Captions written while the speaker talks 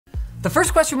The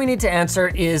first question we need to answer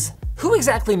is, who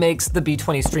exactly makes the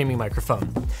B20 streaming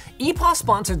microphone? EPOS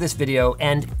sponsored this video,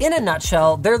 and in a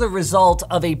nutshell, they're the result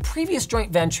of a previous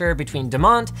joint venture between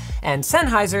Demont and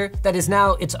Sennheiser that is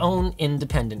now its own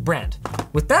independent brand.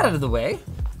 With that out of the way,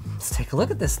 let's take a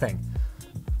look at this thing.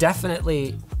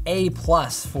 Definitely A+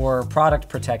 for product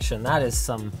protection. That is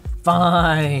some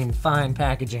fine, fine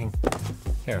packaging.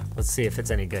 Here, let's see if it's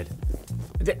any good.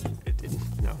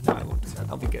 No, I won't do that.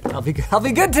 I'll be good. I'll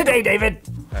be good today, David.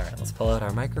 All right, let's pull out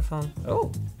our microphone.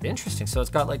 Oh, interesting. So it's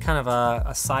got like kind of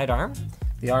a side arm.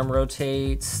 The arm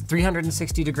rotates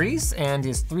 360 degrees and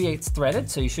is 3/8 threaded,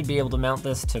 so you should be able to mount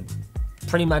this to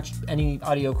pretty much any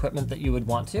audio equipment that you would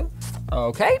want to.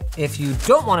 Okay, if you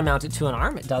don't want to mount it to an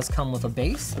arm, it does come with a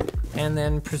base. And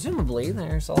then presumably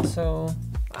there's also,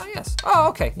 yes. Oh,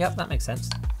 okay, yep, that makes sense.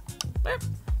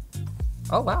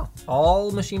 Oh, wow, all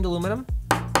machined aluminum.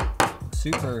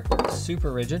 Super,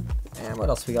 super rigid. And what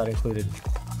else we got included?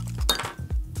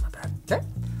 Not bad, okay.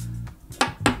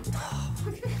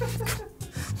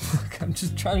 Look, I'm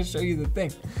just trying to show you the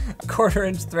thing. A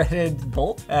 1/4" threaded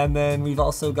bolt. And then we've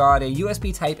also got a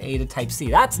USB Type A to Type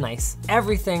C. That's nice.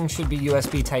 Everything should be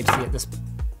USB Type C at this point.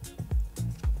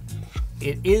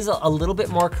 It is a little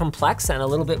bit more complex and a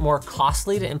little bit more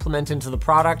costly to implement into the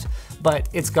product, but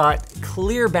it's got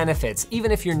clear benefits,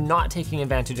 even if you're not taking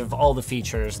advantage of all the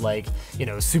features like, you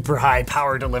know, super high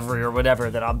power delivery or whatever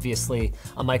that obviously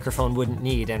a microphone wouldn't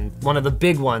need. And one of the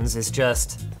big ones is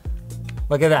just,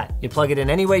 look at that. You plug it in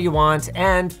any way you want,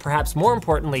 and perhaps more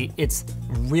importantly, it's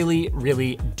really,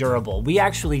 really durable. We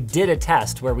actually did a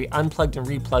test where we unplugged and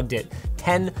replugged it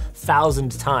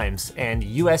 10,000 times, and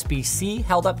USB-C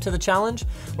held up to the challenge,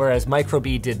 whereas Micro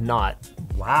B did not.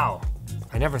 Wow,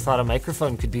 I never thought a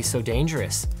microphone could be so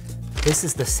dangerous. This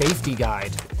is the safety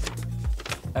guide.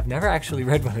 I've never actually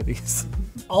read one of these.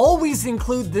 Always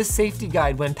include this safety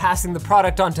guide when passing the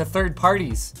product on to third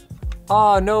parties.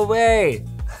 Oh, no way.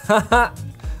 I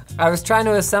was trying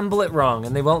to assemble it wrong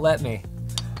and they won't let me.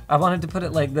 I wanted to put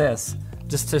it like this,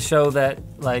 just to show that,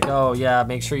 like, oh yeah,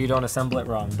 make sure you don't assemble it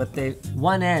wrong. But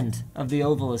one end of the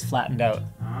oval is flattened out,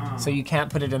 so you can't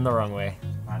put it in the wrong way.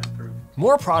 Linus proof.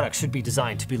 More products should be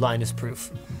designed to be Linus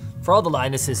proof. For all the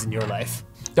Linuses in your life,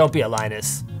 don't be a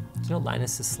Linus. Do you know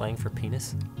Linus is slang for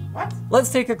penis? What? Let's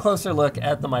take a closer look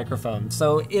at the microphone.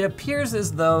 So it appears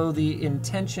as though the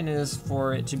intention is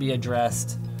for it to be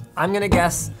addressed, I'm gonna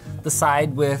guess, the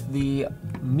side with the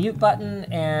mute button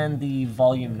and the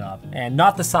volume knob, and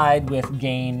not the side with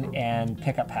gain and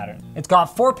pickup pattern. It's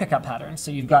got 4 pickup patterns. So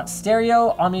you've got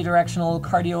stereo, omnidirectional,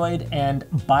 cardioid, and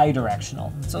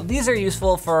bidirectional. So these are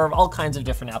useful for all kinds of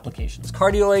different applications.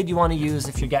 Cardioid you wanna use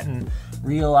if you're getting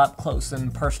real up close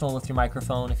and personal with your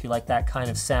microphone, if you like that kind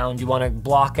of sound. You wanna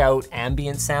block out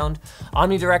ambient sound.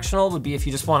 Omnidirectional would be if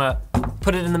you just wanna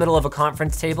put it in the middle of a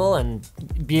conference table and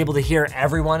be able to hear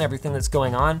everything that's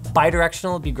going on.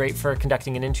 Bidirectional would be great for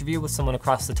conducting an interview with someone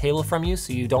across the table from you,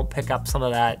 so you don't pick up some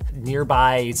of that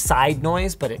nearby side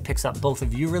noise, but it picks up both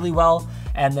of you really well.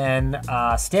 And then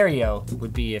stereo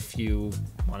would be if you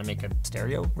wanna make a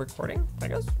stereo recording, I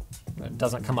guess. It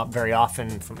doesn't come up very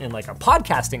often in like a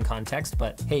podcasting context,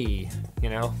 but hey, you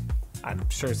know, I'm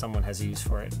sure someone has a use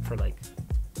for it for like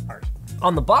art.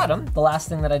 On the bottom, the last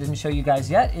thing that I didn't show you guys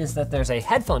yet is that there's a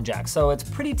headphone jack. So it's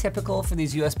pretty typical for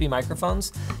these USB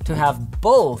microphones to have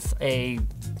both an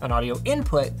audio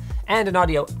input and an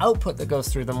audio output that goes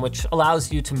through them, which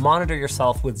allows you to monitor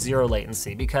yourself with 0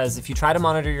 latency. Because if you try to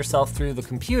monitor yourself through the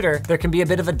computer, there can be a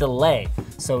bit of a delay.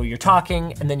 So you're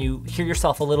talking and then you hear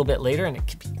yourself a little bit later and it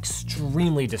can be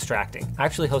extremely distracting. I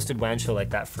actually hosted WAN show like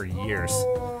that for years.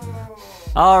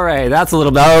 All right, that's a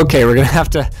little bit, okay, we're gonna have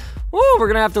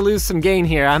to lose some gain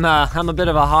here. I'm a bit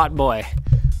of a hot boy,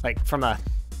 like from a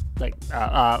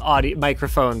audio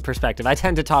microphone perspective. I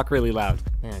tend to talk really loud.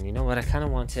 Man, you know what? I kind of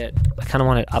want it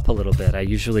up a little bit. I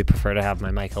usually prefer to have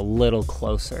my mic a little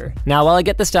closer. Now, while I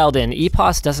get this dialed in,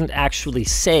 EPOS doesn't actually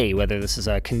say whether this is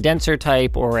a condenser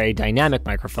type or a dynamic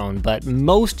microphone, but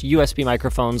most USB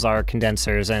microphones are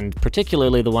condensers, and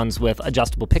particularly the ones with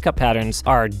adjustable pickup patterns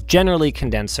are generally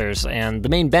condensers. And the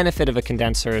main benefit of a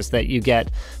condenser is that you get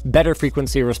better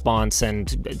frequency response and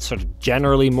sort of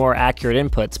generally more accurate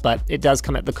inputs, but it does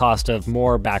come at the cost of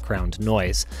more background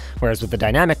noise. Whereas with the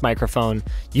dynamic microphone,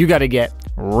 you got to get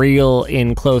real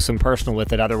in close and personal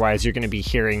with it. Otherwise, you're going to be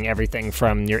hearing everything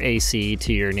from your AC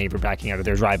to your neighbor backing out of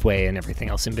their driveway and everything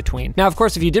else in between. Now, of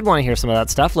course, if you did want to hear some of that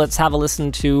stuff, let's have a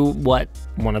listen to what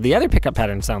one of the other pickup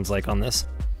patterns sounds like on this.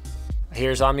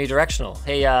 Here's omnidirectional.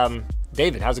 Hey,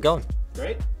 David, how's it going?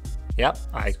 Great. Yep,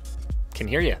 I can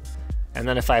hear you. And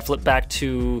then if I flip back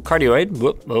to cardioid,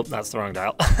 whoop, that's the wrong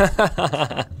dial.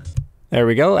 There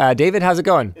we go. David, how's it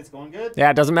going? It's going good. Yeah,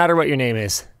 it doesn't matter what your name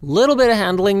is. Little bit of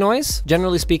handling noise.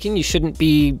 Generally speaking, you shouldn't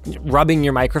be rubbing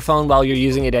your microphone while you're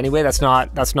using it anyway. That's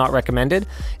not recommended.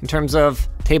 In terms of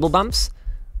table bumps,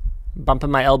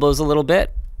 bumping my elbows a little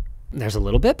bit. There's a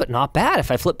little bit, but not bad. If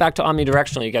I flip back to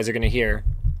omnidirectional, you guys are gonna hear.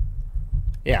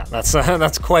 Yeah,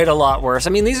 that's quite a lot worse. I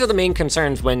mean, these are the main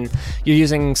concerns when you're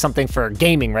using something for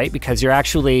gaming, right? Because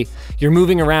you're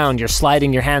moving around, you're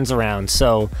sliding your hands around.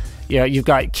 So, yeah, you've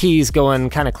got keys going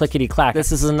kind of clickety-clack.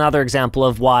 This is another example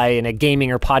of why in a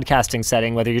gaming or podcasting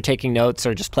setting, whether you're taking notes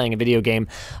or just playing a video game,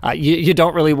 you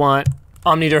don't really want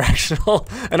an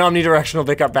omnidirectional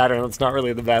pickup pattern. That's not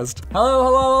really the best. Hello,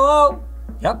 hello, hello.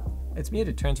 Yep, it's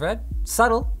muted, turns red.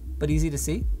 Subtle, but easy to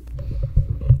see.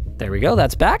 There we go,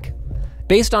 that's back.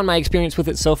 Based on my experience with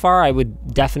it so far, I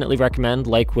would definitely recommend,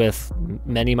 like with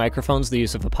many microphones, the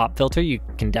use of a pop filter. You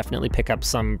can definitely pick up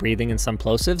some breathing and some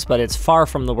plosives, but it's far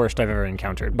from the worst I've ever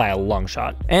encountered by a long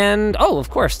shot. And oh, of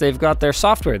course, they've got their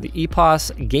software, the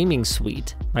EPOS Gaming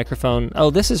Suite microphone. Oh,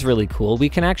 this is really cool. We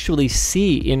can actually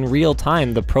see in real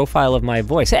time the profile of my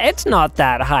voice. It's not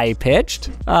that high pitched.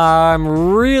 I'm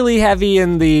really heavy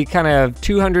in the kind of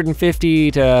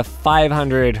 250 to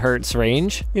 500 hertz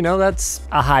range. You know, that's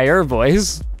a higher voice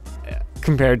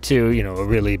compared to, you know, a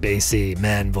really bassy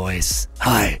man voice.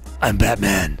 Hi, I'm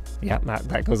Batman. Yeah,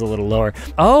 that goes a little lower.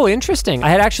 Oh, interesting. I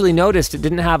had actually noticed it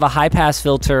didn't have a high pass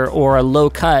filter or a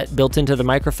low cut built into the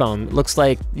microphone. Looks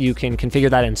like you can configure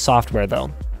that in software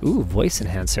though. Ooh, voice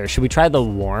enhancer. Should we try the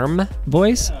warm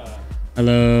voice? Yeah.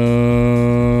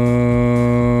 Hello.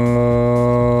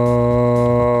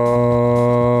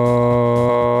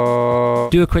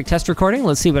 Do a quick test recording.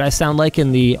 Let's see what I sound like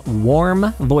in the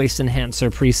warm voice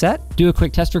enhancer preset. Do a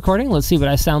quick test recording. Let's see what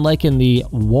I sound like in the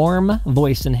warm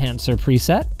voice enhancer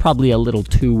preset. Probably a little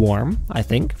too warm, I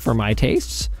think, for my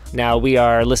tastes. Now we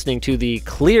are listening to the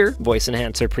clear voice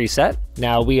enhancer preset.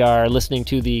 Now we are listening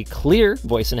to the clear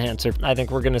voice enhancer. I think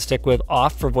we're gonna stick with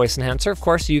off for voice enhancer. Of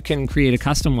course, you can create a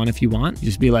custom one if you want.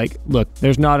 Just be like, look,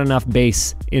 there's not enough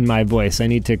bass in my voice. I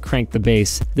need to crank the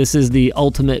bass. This is the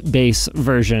ultimate bass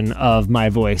version of my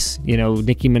voice. You know,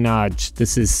 Nicki Minaj,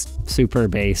 this is super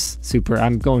bass,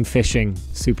 I'm going fishing,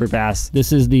 super bass.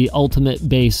 This is the ultimate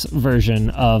bass version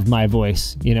of my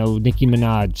voice. You know, Nicki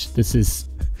Minaj, this is,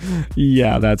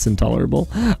 yeah, that's intolerable.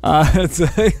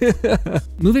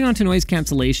 Moving on to noise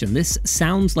cancellation. This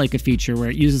sounds like a feature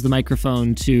where it uses the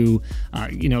microphone to,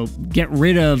 you know, get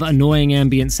rid of annoying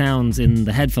ambient sounds in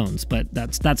the headphones, but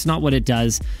that's not what it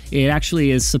does. It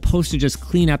actually is supposed to just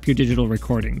clean up your digital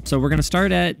recording. So we're gonna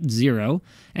start at 0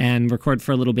 and record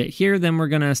for a little bit here. Then we're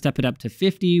gonna step it up to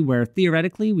 50, where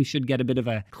theoretically we should get a bit of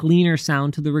a cleaner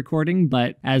sound to the recording.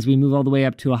 But as we move all the way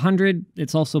up to 100,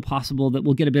 it's also possible that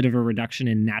we'll get a bit of a reduction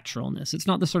in naturalness. It's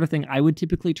not the sort of thing I would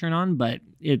typically turn on, but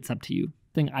it's up to you.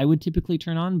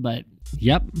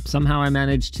 Yep, somehow I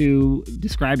managed to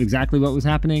describe exactly what was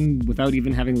happening without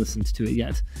even having listened to it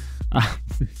yet.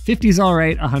 50's all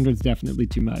right, 100's definitely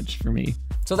too much for me.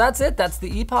 So that's it, that's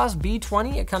the EPOS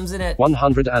B20. It comes in at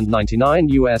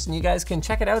 $199 US. And you guys can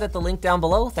check it out at the link down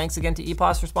below. Thanks again to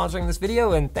EPOS for sponsoring this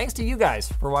video, and thanks to you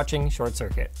guys for watching Short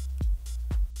Circuit.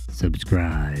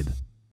 Subscribe.